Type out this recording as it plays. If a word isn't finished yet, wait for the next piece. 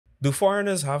Do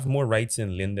foreigners have more rights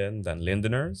in Linden than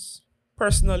Lindeners?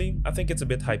 Personally, I think it's a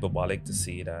bit hyperbolic to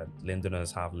say that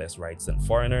Lindeners have less rights than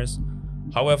foreigners.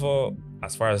 However,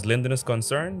 as far as Linden is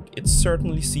concerned, it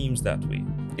certainly seems that way.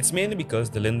 It's mainly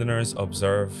because the Lindeners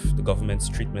observe the government's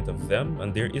treatment of them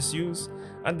and their issues,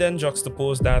 and then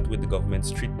juxtapose that with the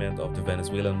government's treatment of the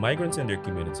Venezuelan migrants in their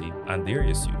community and their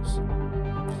issues.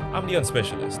 I'm the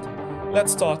unspecialist.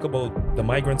 Let's talk about the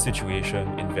migrant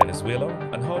situation in Venezuela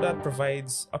and how that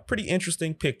provides a pretty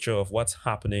interesting picture of what's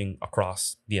happening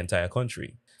across the entire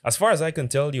country. As far as I can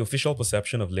tell, the official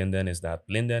perception of Linden is that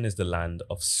Linden is the land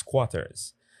of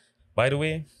squatters. By the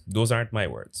way, those aren't my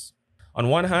words. On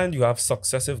one hand, you have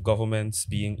successive governments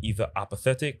being either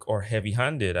apathetic or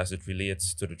heavy-handed as it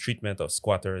relates to the treatment of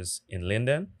squatters in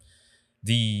Linden.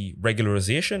 The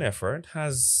regularization effort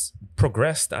has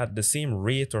progressed at the same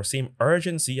rate or same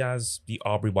urgency as the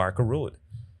Aubrey Barker Road.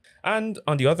 And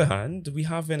on the other hand, we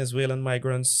have Venezuelan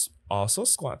migrants also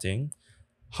squatting.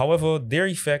 However, their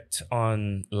effect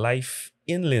on life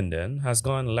in Linden has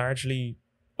gone largely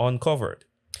uncovered.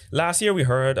 Last year, we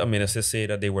heard a minister say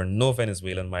that there were no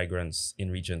Venezuelan migrants in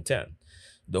Region 10.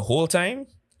 The whole time,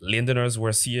 Lindeners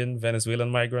were seeing Venezuelan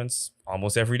migrants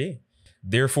almost every day.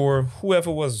 Therefore,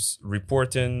 whoever was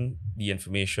reporting the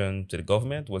information to the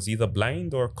government was either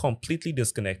blind or completely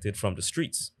disconnected from the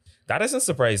streets. That isn't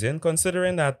surprising,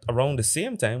 considering that around the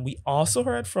same time, we also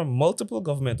heard from multiple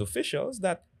government officials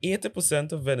that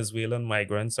 80% of Venezuelan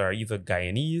migrants are either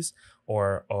Guyanese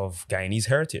or of Guyanese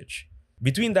heritage.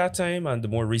 Between that time and the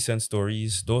more recent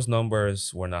stories, those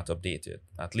numbers were not updated,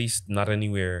 at least not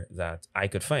anywhere that I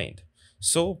could find.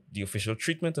 So the official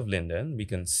treatment of Linden, we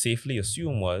can safely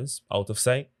assume, was out of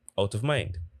sight, out of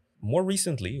mind. More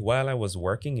recently, while I was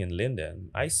working in Linden,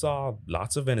 I saw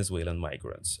lots of Venezuelan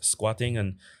migrants squatting,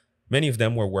 and many of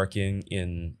them were working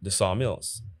in the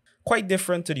sawmills. Quite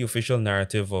different to the official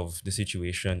narrative of the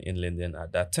situation in Linden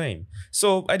at that time.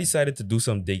 So I decided to do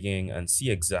some digging and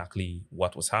see exactly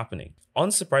what was happening.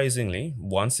 Unsurprisingly,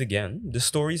 once again, the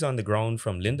stories on the ground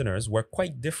from Lindeners were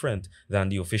quite different than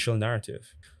the official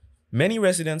narrative. Many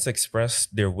residents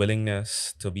expressed their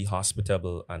willingness to be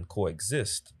hospitable and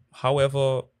coexist.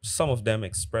 However, some of them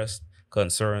expressed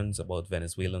concerns about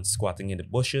Venezuelans squatting in the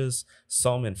bushes,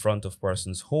 some in front of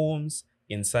persons' homes,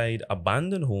 inside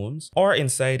abandoned homes, or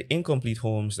inside incomplete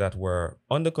homes that were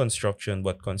under construction,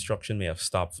 but construction may have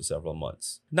stopped for several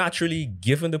months. Naturally,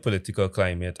 given the political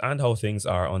climate and how things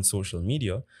are on social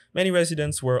media, many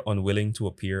residents were unwilling to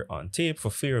appear on tape for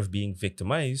fear of being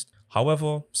victimized.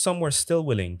 However, some were still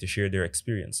willing to share their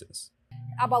experiences.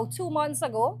 About 2 months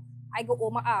ago, I go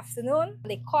home afternoon.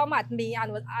 They come at me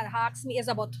and ask me, it's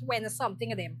about 20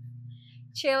 something of them.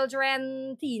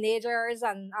 Children, teenagers,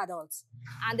 and adults.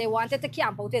 And they wanted to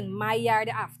camp out in my yard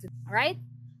after, right?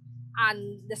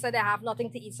 And they said they have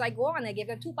nothing to eat. So I go and I give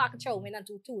them 2 pack of chow mein and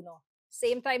 2 tuna.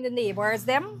 Same time the neighbors,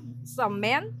 some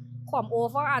men, come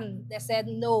over and they said,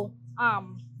 no,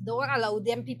 don't allow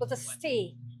them people to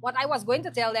stay. What I was going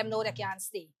to tell them, no, they can't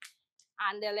stay.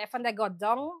 And they left and they got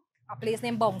down a place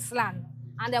named Bongsland.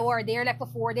 And they were there like for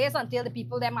 4 days until the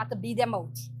people them had to beat them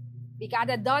out. Because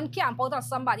they done camp out on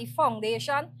somebody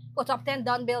foundation, put up 10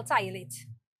 done built toilet.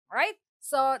 Right?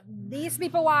 So these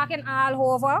people walking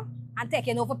all over and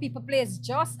taking over people's place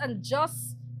just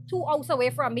 2 hours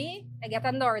away from me. They get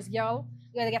a nurse girl,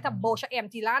 they get a bush of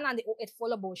empty land and it's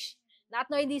full of bush. Not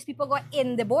knowing these people go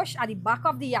in the bush at the back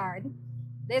of the yard.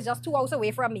 They're just 2 hours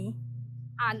away from me.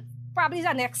 And probably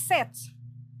the next set,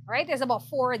 right? There's about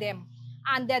 4 of them.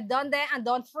 And they're done there and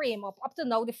done frame up. Up to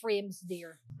now, the frame's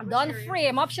there. Done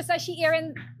frame up. She said she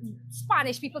hearing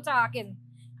Spanish people talking.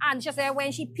 And she said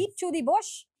when she peeped through the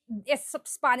bush, it's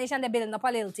Spanish and they're building up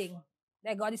a little thing.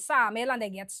 They got the sawmill and they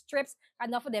get strips.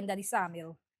 Enough of them that the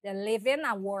sawmill. They're living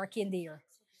and working there.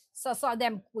 So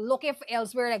them looking for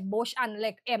elsewhere like bush and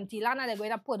like empty land and they're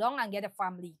going to put on and get a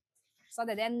family. So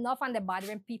they're enough and they're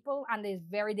bothering people and it's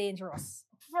very dangerous.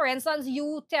 For instance,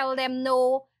 you tell them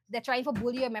no, they're trying to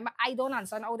bully you. Remember, I don't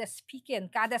understand how they're speaking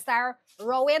because they start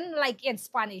rowing like in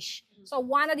Spanish. So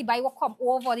one of the boy will come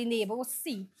over, the neighbor will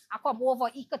see, and come over,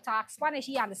 he could talk Spanish,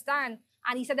 he understand.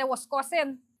 And he said they was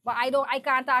cussing, but I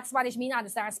can't talk Spanish, me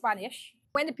understand Spanish.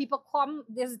 When the people come,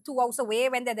 this is 2 hours away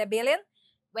when they're bailing,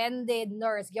 when the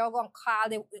nurse girl gonna call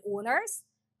the owners,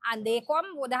 and they come,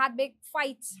 they had big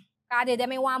fights. Because they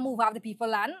didn't want to move off the people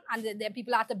land, and the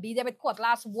people had to beat them with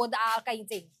cutlass, wood, all kind of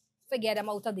thing. Forget them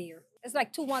out of there. It's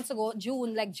like 2 months ago,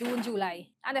 June, July.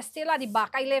 And they're still at the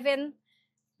back. I live in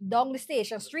down the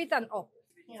station street and up.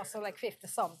 So like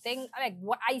 50-something. Like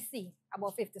what I see,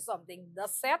 about 50-something. The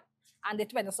set and the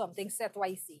 20-something set what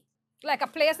I see. Like a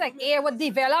place like A would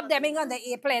develop, them in on the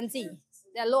A plenty.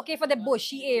 They're looking for the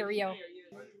bushy area.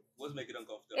 What's making it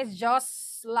uncomfortable? It's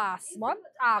just last month,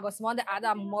 August month, they had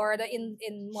a murder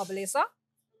in Mobilesa,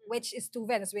 which is two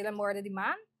Venezuelan murder the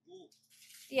man.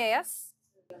 Yes.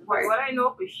 What I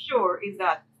know for sure is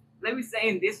that, let me say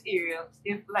in this area,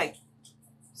 if like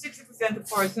 60% of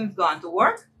persons gone to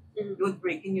work, they would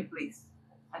break in your place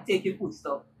and take your food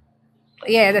stuff.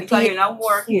 Yeah, because you're not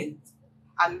working.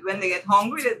 And when they get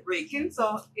hungry, they break in,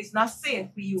 so it's not safe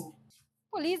for you.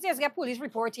 Police just get police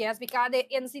report, yes, because the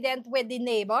incident with the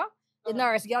neighbor, the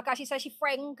nurse girl, because she said she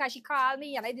friend, because she called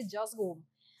me and I did just go.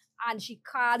 And she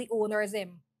called the owners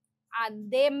him.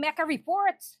 And they make a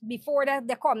report before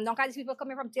they come down, because these people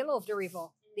coming from till off the river,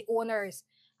 the owners.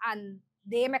 And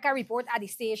they make a report at the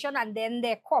station and then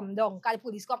they come down, because the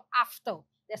police come after.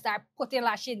 They start putting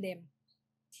lash in them.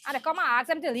 And they come and ask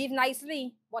them to leave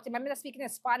nicely. But remember they're speaking in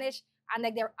Spanish and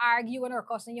like they're arguing or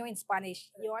cussing you in Spanish.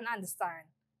 You don't understand.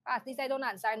 At least I don't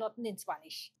understand nothing in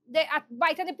Spanish. They by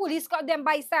the time the police got them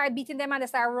by start beating them and they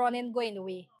start running, going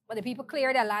away. But the people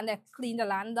clear the land, they clean the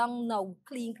land down now.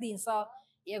 Clean. So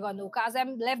you're gonna know. Cause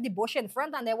them left the bush in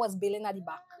front and they was building at the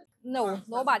back. No,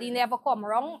 nobody never come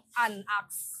around and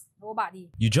ask. Nobody.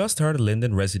 You just heard a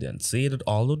Linden resident say that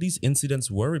although these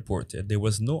incidents were reported, there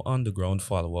was no on-the-ground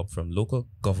follow-up from local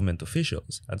government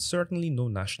officials and certainly no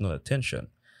national attention,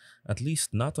 at least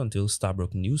not until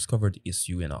Stabroek News covered the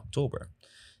issue in October,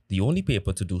 the only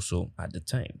paper to do so at the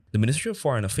time. The Ministry of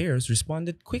Foreign Affairs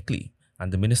responded quickly,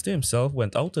 and the minister himself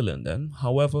went out to Linden.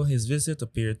 However, his visit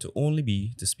appeared to only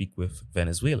be to speak with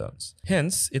Venezuelans.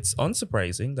 Hence, it's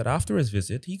unsurprising that after his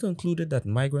visit, he concluded that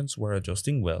migrants were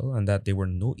adjusting well and that there were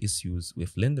no issues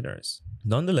with Lindeners.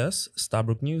 Nonetheless,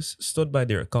 Stabroek News stood by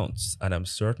their accounts, and I'm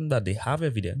certain that they have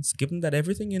evidence given that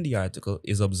everything in the article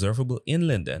is observable in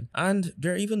Linden, and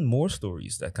there are even more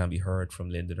stories that can be heard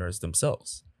from Lindeners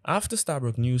themselves. After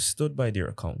Stabroek News stood by their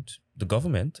account, the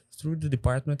government, through the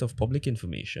Department of Public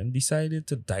Information, decided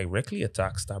to directly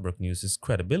attack Stabroek News'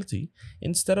 credibility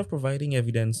instead of providing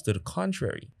evidence to the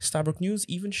contrary. Stabroek News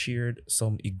even shared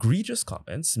some egregious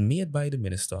comments made by the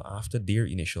minister after their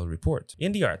initial report.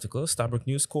 In the article, Stabroek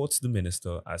News quotes the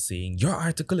minister as saying, "Your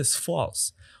article is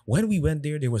false. When we went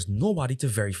there was nobody to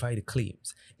verify the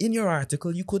claims. In your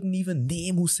article, you couldn't even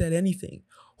name who said anything.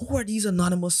 Who are these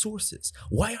anonymous sources?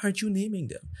 Why aren't you naming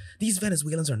them? These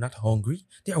Venezuelans are not hungry.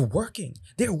 They are working.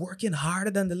 They're working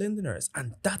harder than the Lindeners,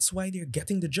 and that's why they're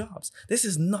getting the jobs. This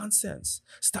is nonsense.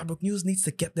 Stabroek News needs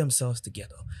to get themselves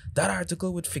together. That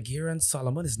article with Figueroa and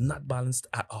Solomon is not balanced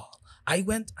at all. I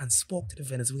went and spoke to the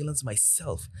Venezuelans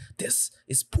myself. This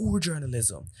is poor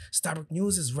journalism. Stabroek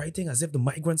News is writing as if the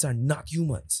migrants are not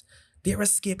humans. They're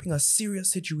escaping a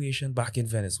serious situation back in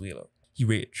Venezuela." He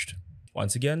raged.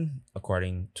 Once again,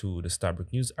 according to the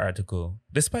Stabroek News article,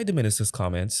 despite the minister's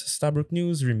comments, Stabroek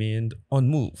News remained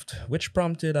unmoved, which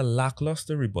prompted a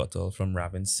lackluster rebuttal from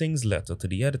Ravin Singh's letter to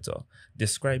the editor,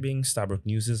 describing Stabroek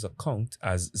News' account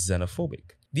as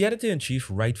xenophobic. The editor-in-chief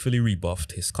rightfully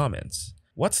rebuffed his comments.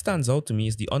 What stands out to me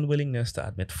is the unwillingness to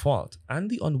admit fault and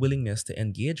the unwillingness to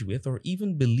engage with or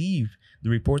even believe the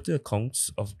reported accounts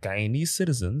of Guyanese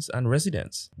citizens and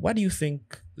residents. Why do you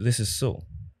think this is so?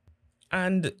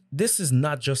 And this is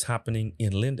not just happening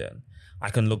in Linden. I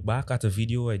can look back at a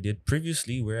video I did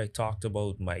previously where I talked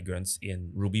about migrants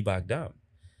in Ruby Bag Dam.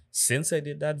 Since I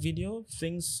did that video,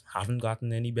 things haven't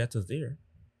gotten any better there.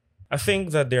 I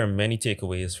think that there are many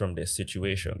takeaways from this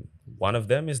situation. One of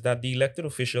them is that the elected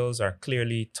officials are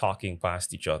clearly talking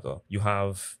past each other. You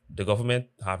have the government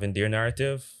having their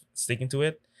narrative, sticking to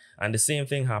it, and the same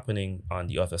thing happening on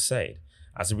the other side.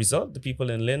 As a result, the people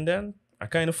in Linden are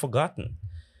kind of forgotten.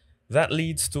 That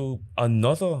leads to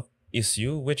another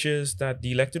issue, which is that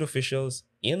the elected officials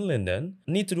in Linden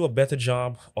need to do a better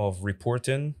job of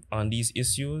reporting on these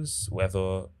issues,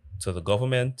 whether to the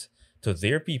government, to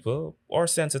their people, or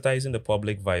sensitizing the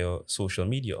public via social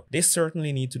media. They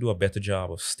certainly need to do a better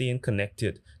job of staying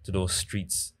connected to those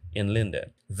streets in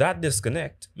Linden. That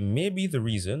disconnect may be the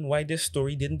reason why this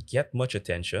story didn't get much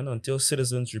attention until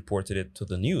citizens reported it to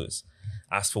the news.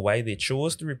 As for why they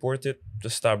chose to report it to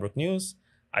Stabroek News,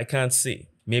 I can't say.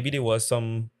 Maybe there was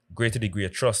some greater degree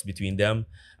of trust between them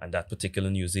and that particular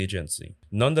news agency.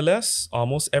 Nonetheless,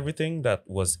 almost everything that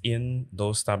was in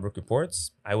those Stabroek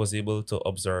reports, I was able to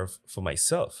observe for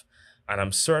myself. And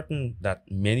I'm certain that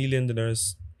many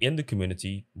Lindeners in the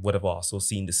community would have also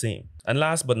seen the same. And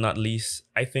last but not least,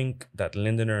 I think that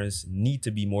Lindeners need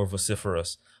to be more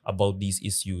vociferous about these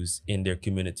issues in their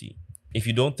community. If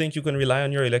you don't think you can rely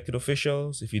on your elected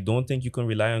officials, if you don't think you can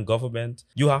rely on government,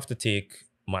 you have to take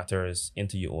matters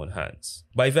into your own hands.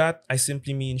 By that, I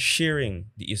simply mean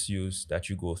sharing the issues that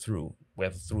you go through,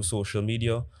 whether through social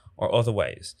media or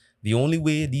otherwise. The only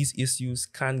way these issues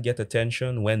can get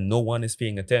attention when no one is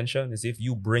paying attention is if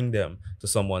you bring them to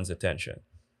someone's attention.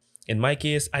 In my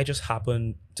case, I just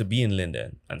happened to be in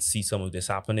Linden and see some of this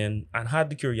happening and had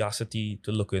the curiosity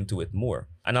to look into it more.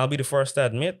 And I'll be the first to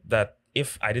admit that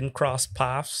if I didn't cross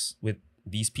paths with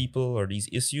these people or these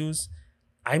issues,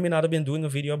 I may not have been doing a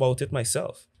video about it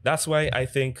myself. That's why I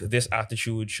think this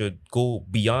attitude should go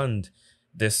beyond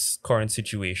this current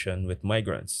situation with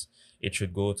migrants. It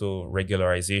should go to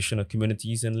regularization of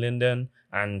communities in Linden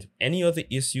and any other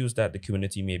issues that the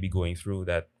community may be going through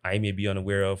that I may be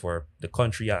unaware of or the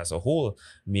country as a whole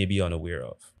may be unaware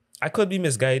of. I could be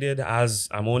misguided as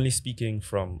I'm only speaking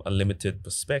from a limited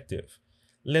perspective.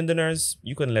 Lindeners,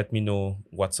 you can let me know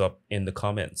what's up in the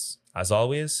comments. As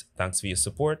always, thanks for your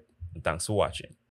support and thanks for watching.